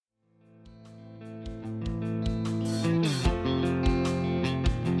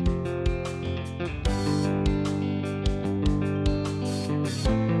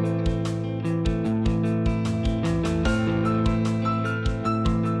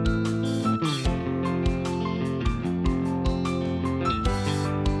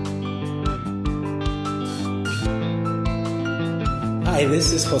Hi,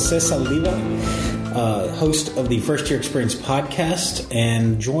 this is Jose Saldiva, host of the First Year Experience podcast,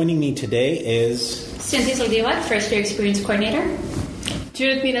 and joining me today is... Cynthia Saldiva, First Year Experience Coordinator.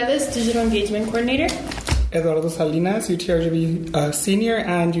 Judith Mireles, Digital Engagement Coordinator. Eduardo Salinas, UTRGV Senior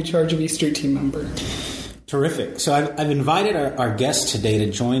and UTRGV Street Team Member. Terrific. So I've invited our guests today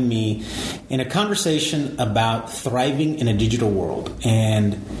to join me in a conversation about thriving in a digital world.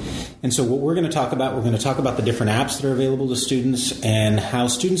 And so what we're going to talk about the different apps that are available to students and how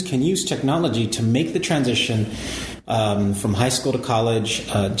students can use technology to make the transition from high school to college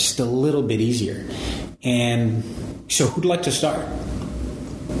just a little bit easier. And so who'd like to start?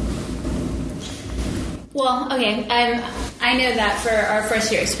 Well, okay, I know that for our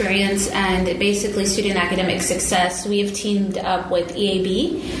first year experience and basically student academic success, we have teamed up with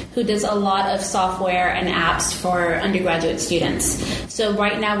EAB, who does a lot of software and apps for undergraduate students. So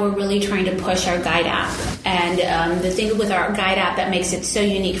right now we're really trying to push our guide app. And the thing with our guide app that makes it so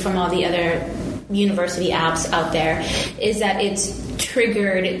unique from all the other university apps out there is that it's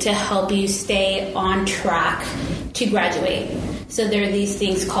triggered to help you stay on track to graduate. So there are these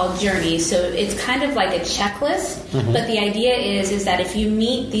things called journeys. So it's kind of like a checklist, but the idea is that if you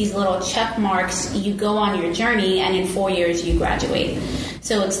meet these little check marks, you go on your journey, and in 4 years you graduate.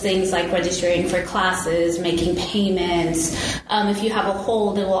 So it's things like registering for classes, making payments. If you have a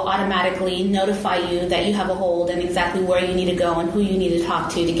hold, it will automatically notify you that you have a hold and exactly where you need to go and who you need to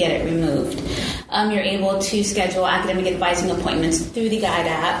talk to get it removed. You're able to schedule academic advising appointments through the Guide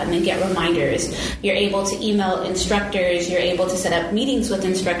app and then get reminders. You're able to email instructors. You're able to set up meetings with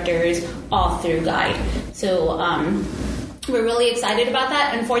instructors all through Guide. So we're really excited about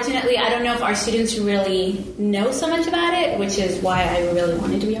that. Unfortunately, I don't know if our students really know so much about it, which is why I really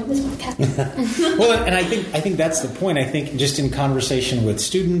wanted to be on this podcast. Well, and I think that's the point. I think just in conversation with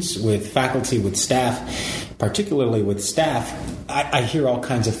students, with faculty, with staff, particularly with staff, I hear all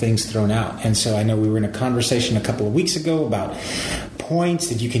kinds of things thrown out. And so I know we were in a conversation a couple of weeks ago about points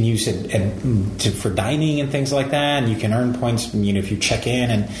that you can use for dining and things like that. And you can earn points, if you check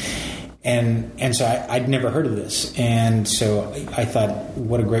in. And so I'd never heard of this. And so I thought,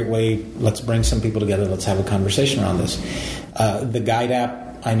 what a great way. Let's bring some people together. Let's have a conversation around this. The Guide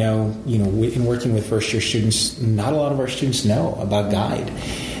app, I know, in working with first year students, not a lot of our students know about Guide.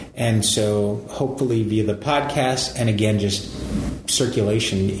 And so hopefully via the podcast and again, just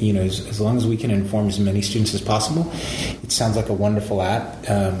circulation, as long as we can inform as many students as possible, it sounds like a wonderful app,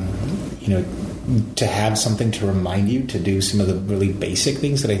 to have something to remind you to do some of the really basic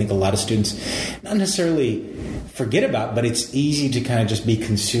things that I think a lot of students not necessarily forget about, but it's easy to kind of just be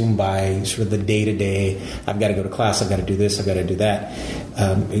consumed by sort of the day-to-day, I've got to go to class, I've got to do this, I've got to do that.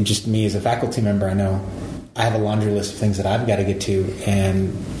 And just me as a faculty member, I know I have a laundry list of things that I've got to get to,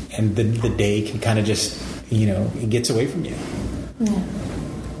 and the day can kind of just, it gets away from you. Yeah.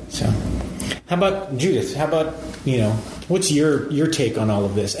 So, how about Judith? How about, what's your take on all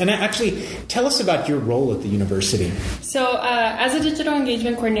of this? And actually, tell us about your role at the university. So, as a digital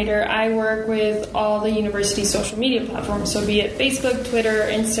engagement coordinator, I work with all the university social media platforms. So, be it Facebook, Twitter,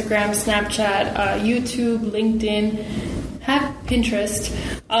 Instagram, Snapchat, YouTube, LinkedIn, have Pinterest.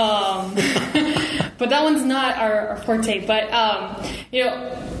 But that one's not our forte. But,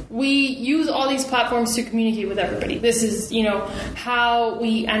 we use all these platforms to communicate with everybody. This is, how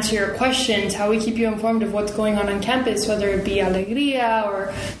we answer your questions, how we keep you informed of what's going on campus, whether it be Alegría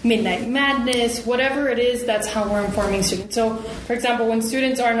or Midnight Madness, whatever it is, that's how we're informing students. So, for example, when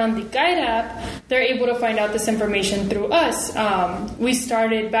students aren't on the Guide app, they're able to find out this information through us. We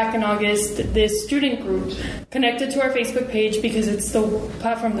started back in August this student group connected to our Facebook page because it's the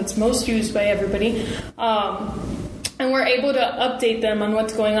platform that's most used by everybody. And we're able to update them on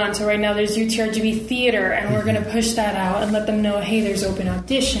what's going on. So right now there's UTRGV Theater, and we're going to push that out and let them know, hey, there's open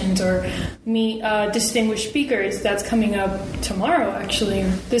auditions or meet distinguished speakers. That's coming up tomorrow, actually, or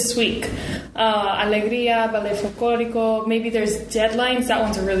this week. Alegría, Ballet Folklorico. Maybe there's deadlines. That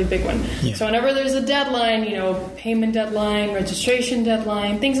one's a really big one. Yeah. So whenever there's a deadline, payment deadline, registration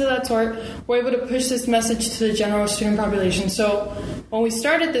deadline, things of that sort, we're able to push this message to the general student population. So when we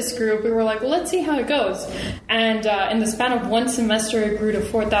started this group, we were like, well, let's see how it goes. And in the span of one semester, it grew to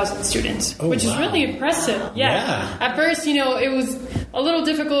 4,000 students, which is really impressive. Yeah. At first, it was a little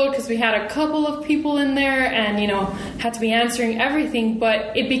difficult because we had a couple of people in there and, had to be answering everything.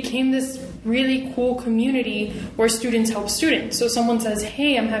 But it became this really cool community where students help students. So someone says,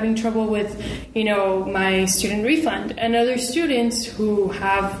 hey, I'm having trouble with, my student refund. And other students who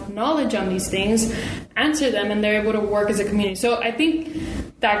have knowledge on these things, answer them, and they're able to work as a community. So I think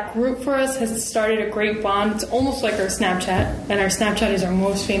that group for us has started a great bond. It's almost like our Snapchat, and our Snapchat is our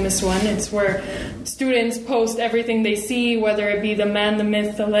most famous one. It's where students post everything they see, whether it be the man, the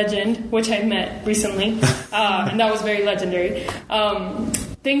myth, the legend, which I met recently, and that was very legendary.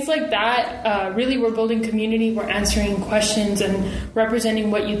 Things like that, really we're building community, we're answering questions and representing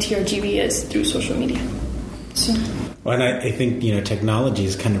what UTRGV is through social media. So. Well, and I think, technology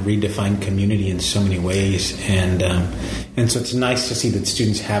has kind of redefined community in so many ways. And so it's nice to see that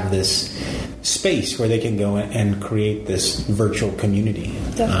students have this space where they can go and create this virtual community.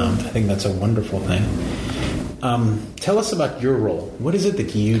 Definitely. I think that's a wonderful thing. Tell us about your role. What is it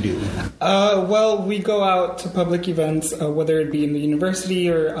that you do? Well, we go out to public events, whether it be in the university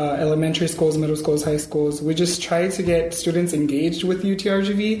or elementary schools, middle schools, high schools. We just try to get students engaged with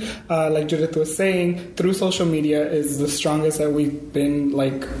UTRGV. Like Judith was saying, through social media is the strongest that we've been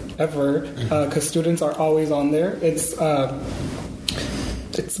ever, because students are always on there. It's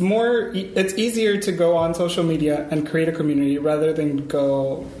easier to go on social media and create a community rather than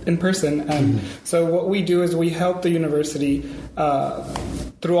go in person. And so what we do is we help the university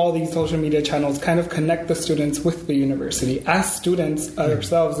through all these social media channels kind of connect the students with the university. As students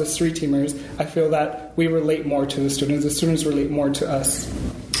ourselves, as street teamers, I feel that we relate more to the students relate more to us.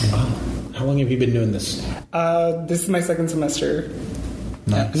 Wow. How long have you been doing this? This is my second semester.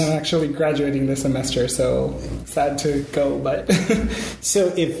 Nice. And I'm actually graduating this semester, so sad to go, but...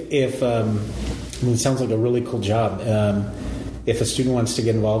 So it sounds like a really cool job. If a student wants to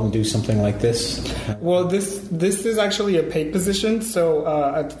get involved and do something like this? Well, this is actually a paid position, so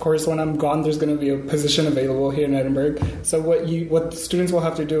of course when I'm gone there's going to be a position available here in Edinburgh. So what students will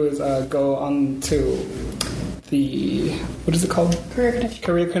have to do is go on to the, what is it called?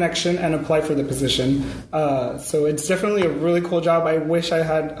 Career Connection and apply for the position. So it's definitely a really cool job. I wish I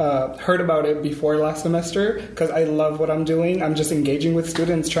had heard about it before last semester because I love what I'm doing. I'm just engaging with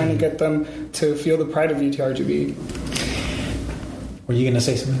students, trying to get them to feel the pride of UTRGV. Were you going to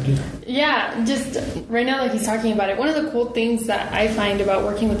say something, Jude? Yeah, just right now that he's talking about it, one of the cool things that I find about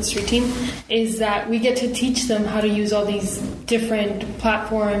working with the street team is that we get to teach them how to use all these different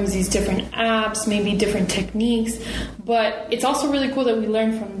platforms, these different apps, maybe different techniques, but it's also really cool that we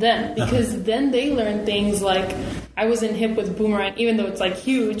learn from them because then they learn things like, I wasn't hip with Boomerang, even though it's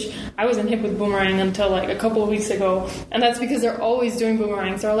huge. I wasn't hip with Boomerang until a couple of weeks ago, and that's because they're always doing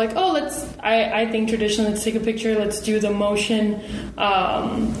boomerangs. They're like, oh, I think traditionally, let's take a picture, let's do the motion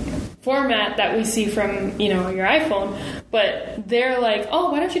format that we see from your iPhone, but they're like,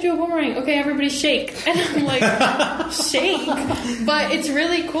 oh, why don't you do a boomerang? Okay, everybody shake. And I'm like, shake? But it's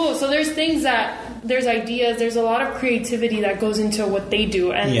really cool. So there's things there's ideas, there's a lot of creativity that goes into what they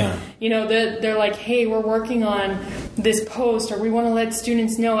do, and they're like, hey, we're working on this post, or we want to let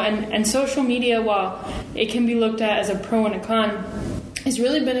students know, and social media, while it can be looked at as a pro and a con, is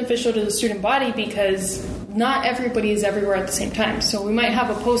really beneficial to the student body because not everybody is everywhere at the same time. So we might have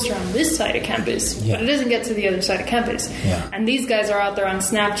a poster on this side of campus, but it doesn't get to the other side of campus. Yeah. And these guys are out there on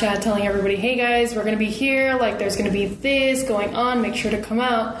Snapchat telling everybody, hey guys, we're going to be here, there's going to be this going on, make sure to come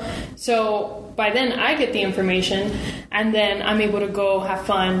out. So by then I get the information, and then I'm able to go have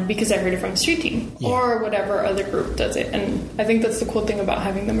fun because I heard it from the street team or whatever other group does it. And I think that's the cool thing about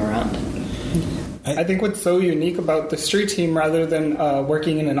having them around. I think what's so unique about the street team rather than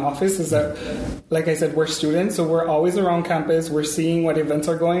working in an office is that, like I said, we're students, so we're always around campus, we're seeing what events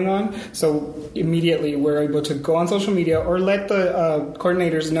are going on, so immediately we're able to go on social media or let the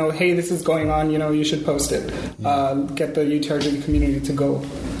coordinators know, hey, this is going on, you should post it. Get the UTRGV community to go.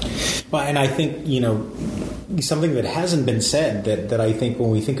 Well, and I think, something that hasn't been said that I think when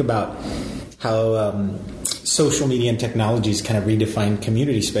we think about how social media and technologies kind of redefine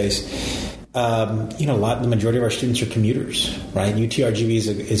community space, the majority of our students are commuters, right? UTRGV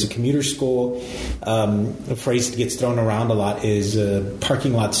is a commuter school. The phrase that gets thrown around a lot is a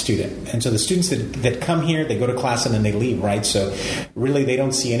parking lot student. And so the students that come here, they go to class and then they leave, right? So really they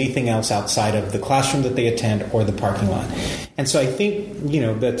don't see anything else outside of the classroom that they attend or the parking lot. And so I think,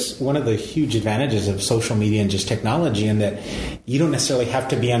 that's one of the huge advantages of social media and just technology, in that you don't necessarily have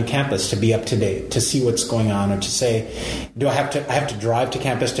to be on campus to be up to date, to see what's going on, or to say, I have to drive to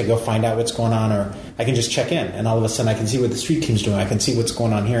campus to go find out what's going on, or I can just check in and all of a sudden I can see what the street team's doing. I can see what's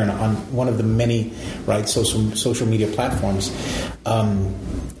going on here and on one of the many social media platforms.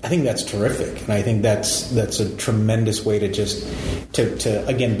 I think that's terrific, and I think that's a tremendous way to just to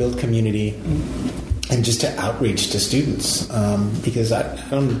again build community and just to outreach to students, because I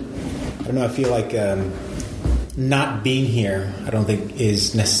don't know, I feel like not being here, I don't think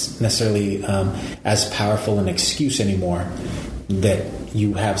is necessarily as powerful an excuse anymore that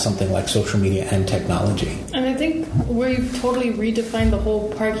you have something like social media and technology. And I think we've totally redefined the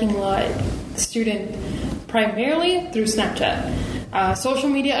whole parking lot student primarily through Snapchat. Social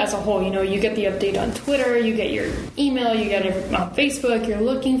media as a whole, you get the update on Twitter, you get your email, you get it on Facebook, you're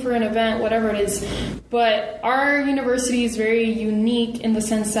looking for an event, whatever it is. But our university is very unique in the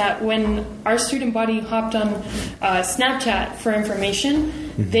sense that when our student body hopped on Snapchat for information,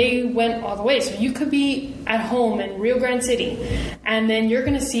 they went all the way. So you could be at home in Rio Grande City, and then you're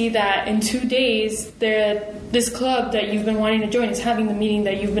going to see that in 2 days, this club that you've been wanting to join is having the meeting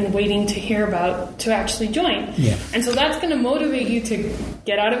that you've been waiting to hear about to actually join. Yeah. And so that's going to motivate you to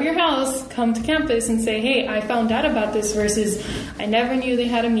get out of your house, come to campus and say, hey, I found out about this, versus I never knew they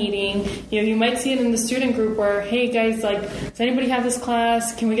had a meeting. You might see it in the student group where, hey guys, does anybody have this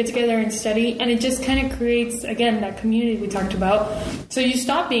class? Can we get together and study? And it just kind of creates, again, that community we talked about. So you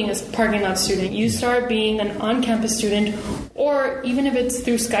stop being a parking lot student. You start being an on-campus student, or even if it's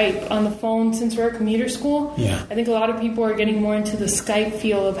through Skype on the phone, since we're a commuter school, I think a lot of people are getting more into the Skype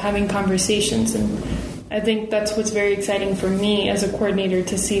feel of having conversations, and I think that's what's very exciting for me as a coordinator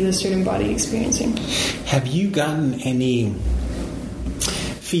to see the student body experiencing. Have you gotten any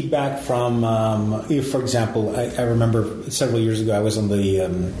feedback from, for example, I remember several years ago I was on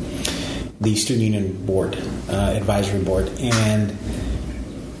the student union board, advisory board, and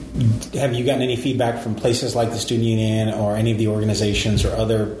have you gotten any feedback from places like the student union or any of the organizations or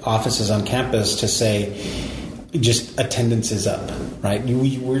other offices on campus to say just attendance is up, right?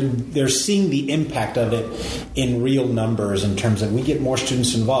 They're seeing the impact of it in real numbers in terms of we get more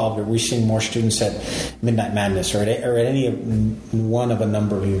students involved, or we're seeing more students at Midnight Madness or at any one of a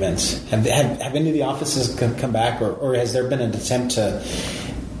number of events. Have any of the offices come back, or has there been an attempt to,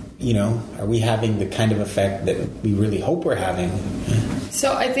 are we having the kind of effect that we really hope we're having?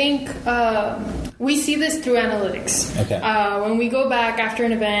 So I think we see this through analytics. Okay. When we go back after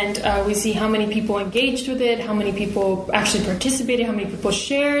an event, we see how many people engaged with it, how many people actually participated, how many people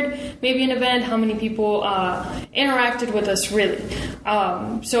shared maybe an event, how many people interacted with us really.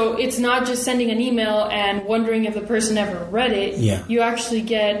 So it's not just sending an email and wondering if the person ever read it. Yeah. You actually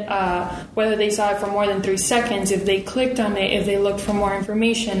get whether they saw it for more than 3 seconds, if they clicked on it, if they looked for more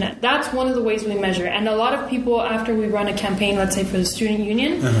information. That's one of the ways we measure. And a lot of people, after we run a campaign, let's say for the student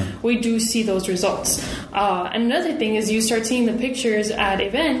union, we do see those results. And another thing is you start seeing the pictures at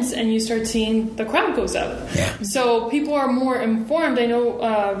events and you start seeing the crowd goes up. Yeah. So people are more informed. I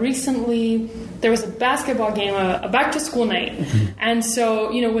know recently there was a basketball game, a back-to-school night. And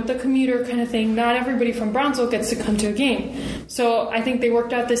so, with the commuter kind of thing, not everybody from Brownsville gets to come to a game. So I think they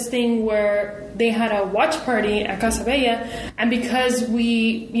worked out this thing where they had a watch party at Casa Bella, and because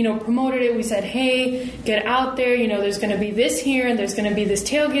we, promoted it, we said, hey, get out there, there's going to be this here, and there's going to be this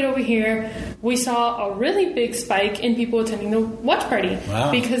tailgate over here. We saw a really big spike in people attending the watch party.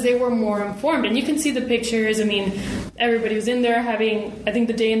 Wow. Because they were more informed. And you can see the pictures. I mean, everybody was in there I think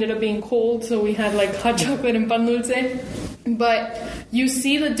the day ended up being cold, so we had hot chocolate and pan dulce. But you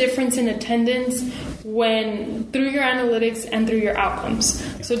see the difference in attendance through your analytics and through your outcomes.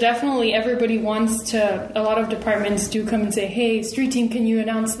 So definitely everybody wants a lot of departments do come and say, hey, street team, can you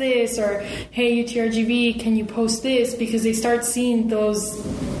announce this? Or, hey, UTRGV, can you post this? Because they start seeing those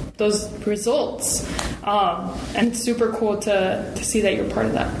results. And it's super cool to see that you're part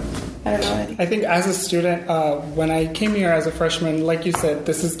of that. I don't know, Eddie. I think as a student, when I came here as a freshman, like you said,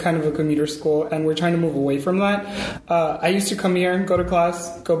 this is kind of a commuter school, and we're trying to move away from that. I used to come here, go to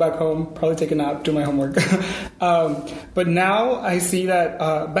class, go back home, probably take a nap, do my homework. But now I see that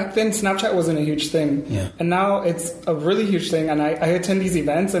back then Snapchat wasn't a huge thing. Yeah. And now it's a really huge thing, and I attend these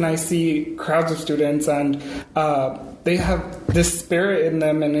events, and I see crowds of students, and they have this spirit in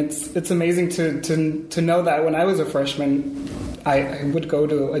them, and it's amazing to know that when I was a freshman, I would go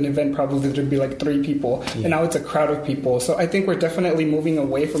to an event, probably there'd be 3 people, and now it's a crowd of people. So I think we're definitely moving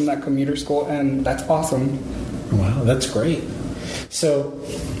away from that commuter school, and that's awesome. Wow, that's great. So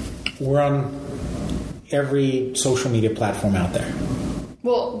we're on every social media platform out there.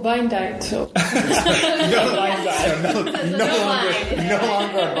 Well, Vine died, so. No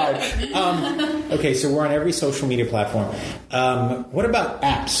longer on Vine. Okay, so we're on every social media platform. What about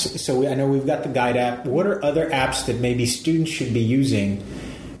apps? So I know we've got the Guide app. What are other apps that maybe students should be using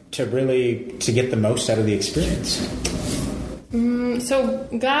to get the most out of the experience? So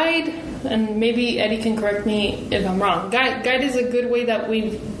Guide, and maybe Eddie can correct me if I'm wrong. Guide is a good way that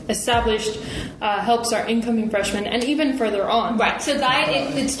we've established helps our incoming freshmen and even further on. Right. So Guide,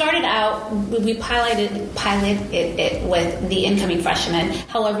 it started out, we piloted it with the incoming freshmen.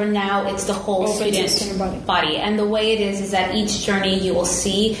 However, now it's the whole student body. And the way it is that each journey you will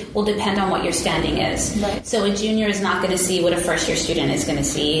see will depend on what your standing is. Right. So a junior is not going to see what a first-year student is going to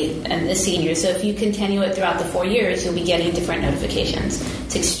see, and a senior. So if you continue it throughout the 4 years, you'll be getting different notifications.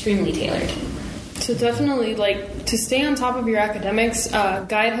 It's extremely tailored. So definitely, like, to stay on top of your academics,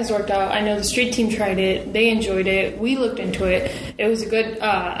 Guide has worked out. I know the street team tried it. They enjoyed it. We looked into it. It was a good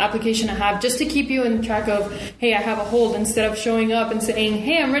application to have just to keep you in track of, hey, I have a hold, instead of showing up and saying,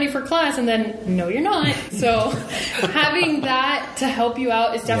 hey, I'm ready for class, and then, no, you're not. So having that to help you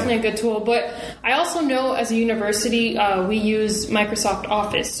out is definitely a good tool. But I also know as a university, we use Microsoft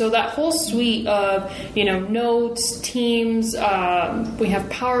Office. So that whole suite of, notes, Teams, we have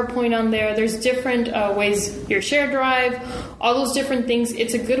PowerPoint on there. There's different ways, your shared drive, all those different things.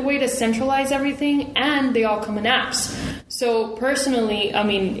 It's a good way to centralize everything, and they all come in apps. So personally, I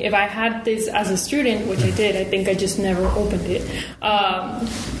mean, if I had this as a student, which I did, I think I just never opened it.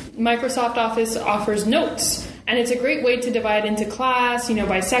 Microsoft Office offers notes. And it's a great way to divide into class,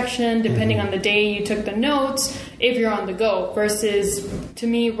 by section, depending on the day you took the notes, if you're on the go. Versus, to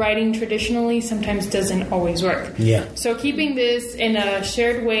me, writing traditionally sometimes doesn't always work. Yeah. So keeping this in a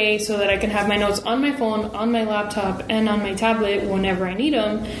shared way so that I can have my notes on my phone, on my laptop, and on my tablet whenever I need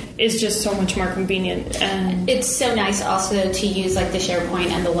them is just so much more convenient. And it's so nice also to use like the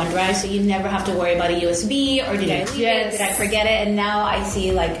SharePoint and the OneDrive, so you never have to worry about a USB or did I leave it, did I forget it? And now I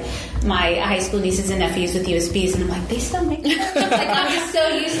see like my high school nieces and nephews with USBs, and I'm like, they still make it. Like, I'm just so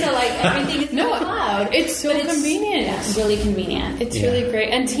used to like everything is in the cloud. It's so convenient. Yeah, really convenient. It's really great.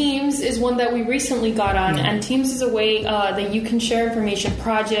 And Teams is one that we recently got on, and Teams is a way that you can share information,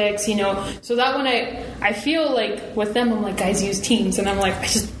 projects, So that one I feel like with them, I'm like, guys, use Teams, and I'm like, I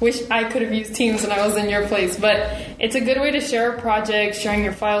just wish I could have used Teams when I was in your place. But it's a good way to share a project, sharing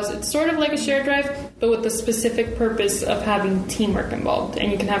your files. It's sort of like a shared drive, but with the specific purpose of having teamwork involved,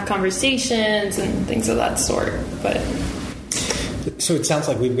 and you can have conversations and things of that sort. But so it sounds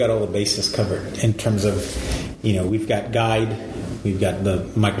like we've got all the bases covered in terms of, we've got Guide, we've got the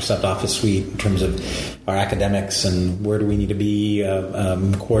Microsoft Office suite in terms of our academics and where do we need to be,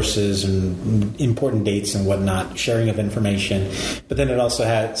 courses and important dates and whatnot, sharing of information. But then it also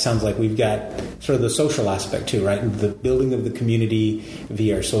sounds like we've got sort of the social aspect too, right? The building of the community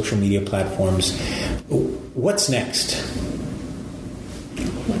via our social media platforms. What's next?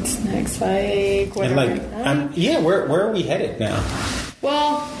 What's next? Like, what where are we headed now?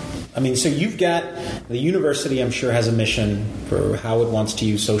 Well, I mean, so you've got the university, I'm sure, has a mission for how it wants to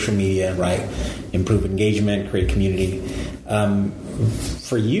use social media, right? Improve engagement, create community.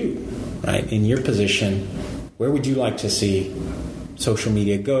 For you, right, in your position, where would you like to see social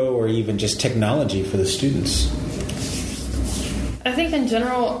media go, or even just technology for the students? I think in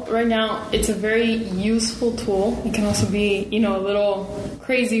general, right now, it's a very useful tool. It can also be, a little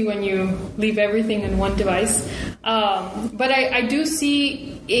crazy when you leave everything in one device. But I do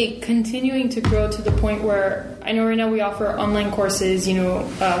see it continuing to grow to the point where I know right now we offer online courses,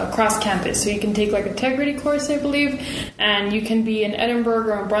 cross campus. So you can take like a integrity course, I believe, and you can be in Edinburgh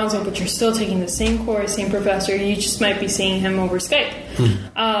or in Brownsville, but you're still taking the same course, same professor. You just might be seeing him over Skype.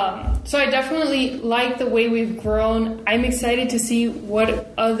 So I definitely like the way we've grown. I'm excited to see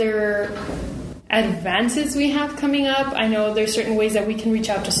what other advances we have coming up. I know there's certain ways that we can reach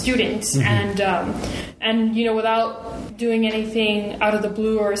out to students and without doing anything out of the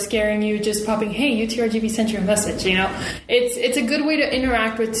blue or scaring you, just popping, hey, UTRGV sent you a message, It's a good way to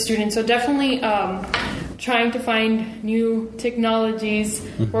interact with students. So definitely trying to find new technologies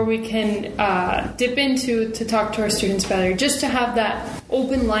where we can dip into to talk to our students better, just to have that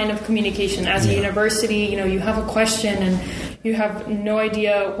open line of communication. As a university, you have a question and you have no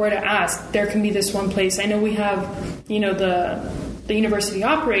idea where to ask. There can be this one place. I know we have, the university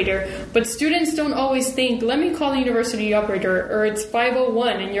operator, but students don't always think, let me call the university operator, or it's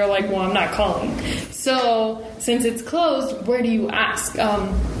 501, and you're like, well, I'm not calling. So since it's closed, where do you ask?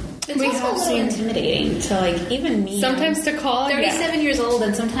 It's also a little intimidating to even me. Sometimes to call. 37 years old,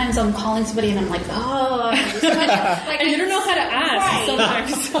 and sometimes I'm calling somebody and I'm like, and you don't know how to ask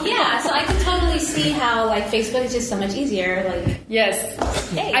sometimes. So I can totally see how Facebook is just so much easier. Yes.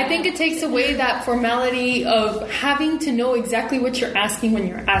 Hey. I think it takes away that formality of having to know exactly what you're asking when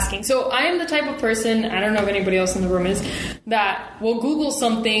you're asking. So I am the type of person, I don't know if anybody else in the room is, that will Google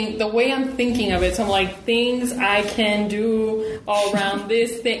something the way I'm thinking of it. So I'm like, things I can do all around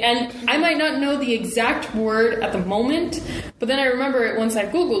this thing. And And I might not know the exact word at the moment, but then I remember it once I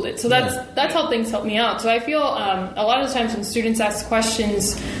Googled it. So that's how things help me out. So I feel a lot of times when students ask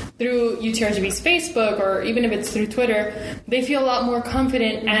questions through UTRGV's Facebook, or even if it's through Twitter, they feel a lot more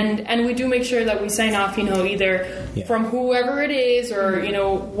confident, and we do make sure that we sign off, either from whoever it is, or,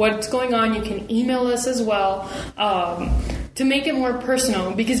 what's going on. You can email us as well, to make it more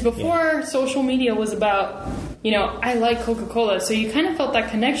personal, because before social media was about, I like Coca-Cola, so you kind of felt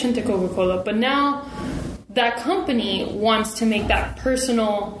that connection to Coca-Cola, but now that company wants to make that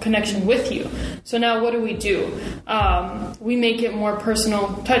personal connection with you. So now what do? We make it more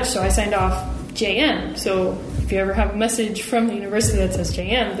personal touch. So I signed off JM. So if you ever have a message from the university that says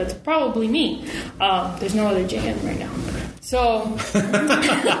JM, that's probably me. There's no other JM right now. So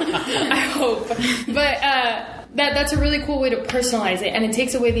I hope. But that's a really cool way to personalize it, and it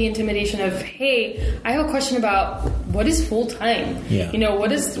takes away the intimidation of, hey, I have a question about what is full time.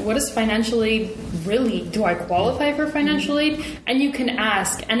 What is financial aid really? Do I qualify for financial aid? And you can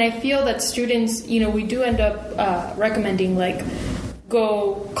ask. And I feel that students, we do end up recommending, like,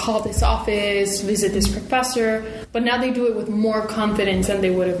 go call this office, visit this professor, but now they do it with more confidence than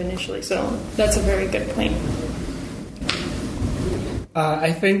they would have initially. So that's a very good point.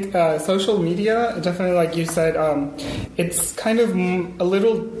 I think social media, definitely like you said, it's kind of a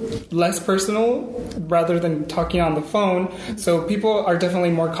little less personal rather than talking on the phone. So people are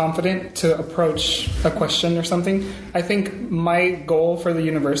definitely more confident to approach a question or something. I think my goal for the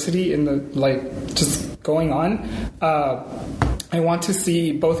university in the, just going on, I want to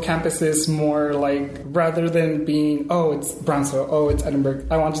see both campuses more rather than being, it's Brownsville, it's Edinburgh.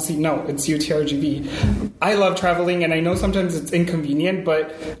 I want to see, no, it's UTRGV. I love traveling, and I know sometimes it's inconvenient,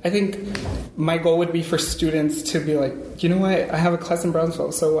 but I think my goal would be for students to be like, you know what, I have a class in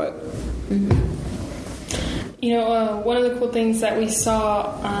Brownsville, so what? Mm-hmm. One of the cool things that we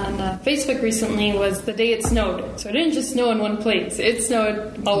saw on Facebook recently was the day it snowed. So it didn't just snow in one place. It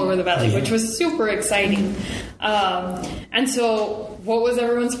snowed all over the valley, which was super exciting. And so what was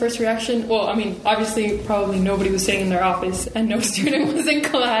everyone's first reaction? Well, obviously probably nobody was sitting in their office and no student was in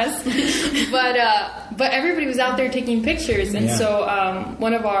class. But everybody was out there taking pictures. And so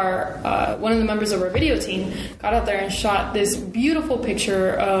one of the members of our video team got out there and shot this beautiful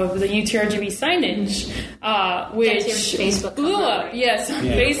picture of the UTRGV signage, which Facebook blew up. Yes, on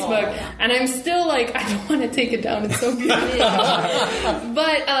Facebook. And I'm still I don't want to take it down. It's so beautiful.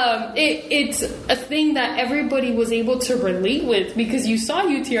 But it's a thing that everybody was able to relate with, because you saw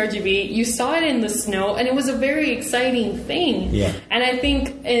UTRGV, you saw it in the snow, and it was a very exciting thing. Yeah. And I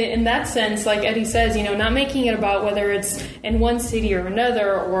think in that sense, like Eddie says, not making it about whether it's in one city or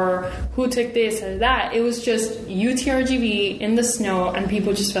another, or who took this or that. It was just UTRGV in the snow, and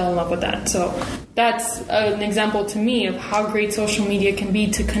people just fell in love with that. So that's an example to me of how great social media can be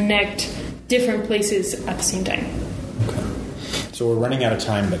to connect different places at the same time. Okay. So we're running out of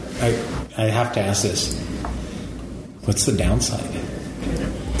time, but I have to ask this. What's the downside?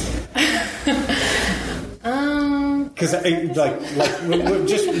 Because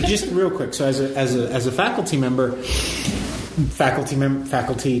just real quick. So as a faculty member,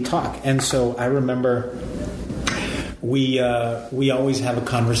 faculty talk, and so I remember we always have a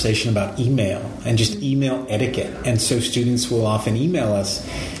conversation about email and just email etiquette, and so students will often email us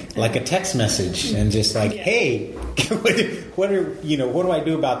like a text message and just hey, what do I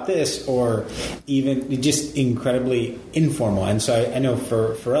do about this, or even just incredibly informal. And so I know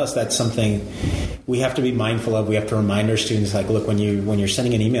for us that's something we have to be mindful of. We have to remind our students, look, when you're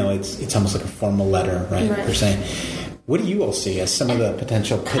sending an email, it's almost like a formal letter, right? Per se. What do you all see as some of the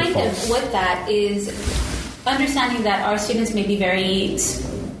potential pitfalls? Kind of what that is, understanding that our students may be very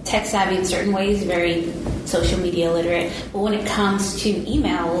tech savvy in certain ways, very social media literate, but when it comes to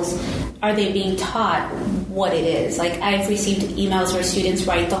emails, are they being taught what it is? I've received emails where students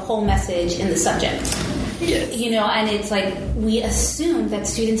write the whole message in the subject. Yes. And it's we assume that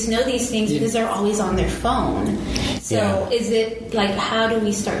students know these things because they're always on their phone. So is it how do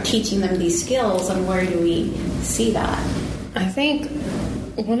we start teaching them these skills, and where do we see that? I think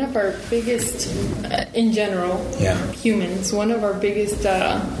one of our biggest, in general, humans, one of our biggest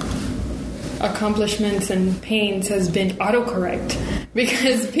accomplishments and pains has been autocorrect,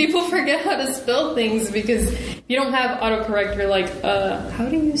 because people forget how to spell things, because if you don't have autocorrect, you're how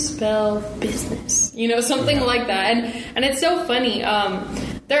do you spell business? Something like that. And it's so funny.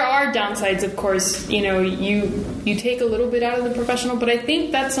 There are downsides, of course. You take a little bit out of the professional, but I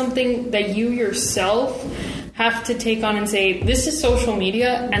think that's something that you yourself have to take on and say, this is social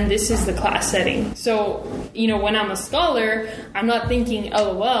media and this is the class setting. So, you know, when I'm a scholar, I'm not thinking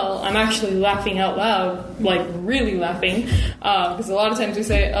LOL, I'm actually laughing out loud, like really laughing, because a lot of times we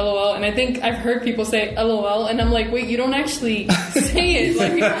say LOL, and I think I've heard people say LOL, and I'm like, wait, you don't actually say it,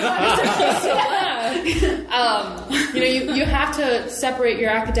 like, you're supposed to laugh. You know, you have to separate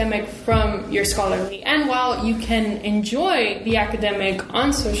your academic from your scholarly, and while you can enjoy the academic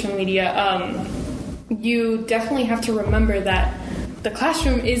on social media, you definitely have to remember that the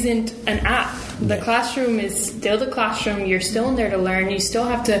classroom isn't an app. The classroom is still the classroom. You're still in there to learn. You still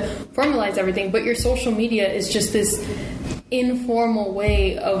have to formalize everything, but your social media is just this informal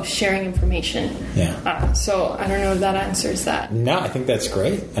way of sharing information. Yeah. So I don't know if that answers that. No, I think that's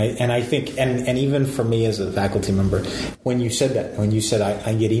great. I think, and even for me as a faculty member, when you said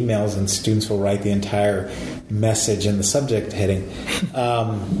I get emails and students will write the entire message in the subject heading,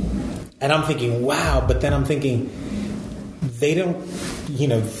 and I'm thinking, wow, but then I'm thinking, they don't, you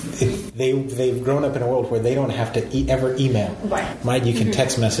know, they've grown up in a world where they don't have to ever email, right? You can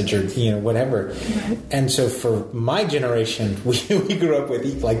text message or, you know, whatever. Right. And so for my generation, we grew up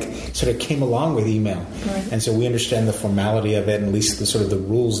with, like, sort of came along with email. Right. And so we understand the formality of it, and at least the sort of the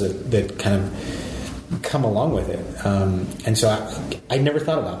rules that kind of come along with it. And so I never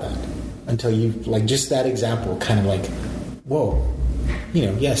thought about that until you, like, just that example, kind of like, whoa, you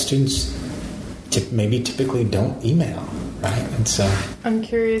know, yeah, students maybe typically don't email. Right, and so I'm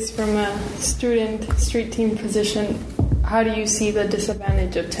curious, from a student street team position, how do you see the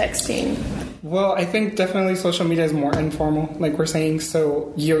disadvantage of texting? Well, I think definitely social media is more informal, like we're saying.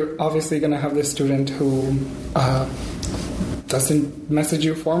 So you're obviously going to have this student who doesn't message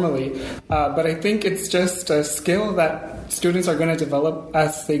you formally, but I think it's just a skill that students are going to develop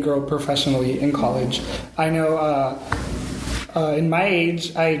as they grow professionally in college. I know. In my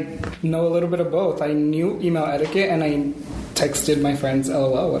age, I know a little bit of both. I knew email etiquette and I texted my friends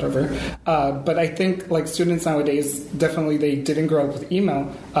LOL, whatever. But I think, like, students nowadays, definitely they didn't grow up with email.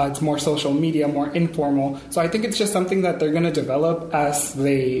 It's more social media, more informal. So I think it's just something that they're going to develop as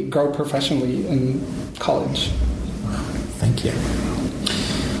they grow professionally in college. Thank you.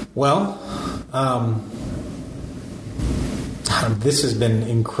 Well, this has been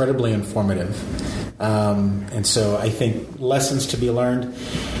incredibly informative. And so I think lessons to be learned,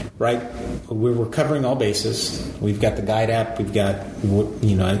 right? We're covering all bases. We've got the Guide app. We've got,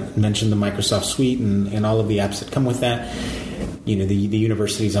 you know, I mentioned the Microsoft Suite and all of the apps that come with that. You know, the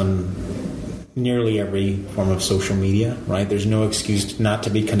university's on nearly every form of social media, right? There's no excuse not to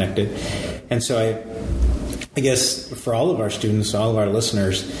be connected. And so I guess for all of our students, all of our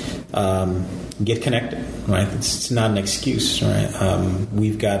listeners, get connected, right? It's not an excuse, right?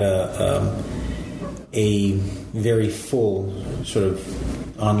 We've got a very full sort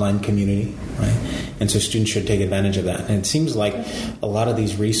of online community, right? And so students should take advantage of that. And it seems like a lot of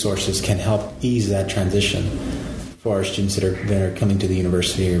these resources can help ease that transition for our students that are coming to the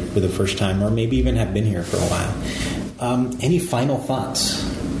university for the first time, or maybe even have been here for a while. Any final thoughts?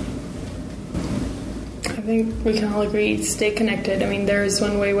 I think we can all agree, stay connected. I mean, there's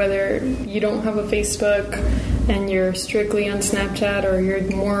one way, whether you don't have a Facebook and you're strictly on Snapchat, or you're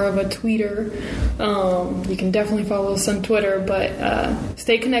more of a tweeter, you can definitely follow us on Twitter, but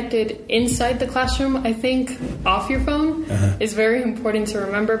stay connected inside the classroom. I think off your phone is very important to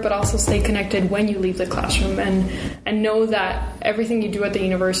remember, but also stay connected when you leave the classroom, and know that everything you do at the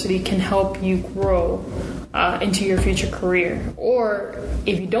university can help you grow into your future career. Or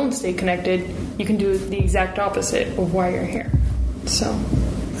if you don't stay connected, you can do the exact opposite of why you're here. So,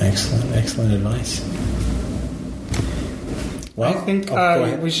 excellent advice. Well, I think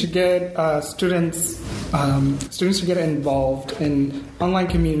we should get students should get involved in online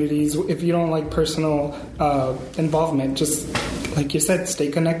communities. If you don't like personal involvement, just like you said, stay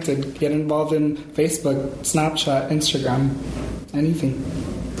connected. Get involved in Facebook, Snapchat, Instagram, anything.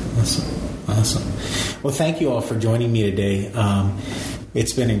 Awesome. Well, thank you all for joining me today.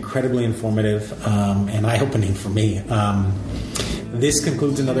 It's been incredibly informative and eye-opening for me. This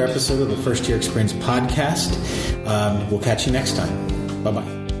concludes another episode of the First Year Experience podcast. We'll catch you next time.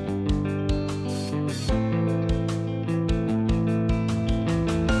 Bye-bye.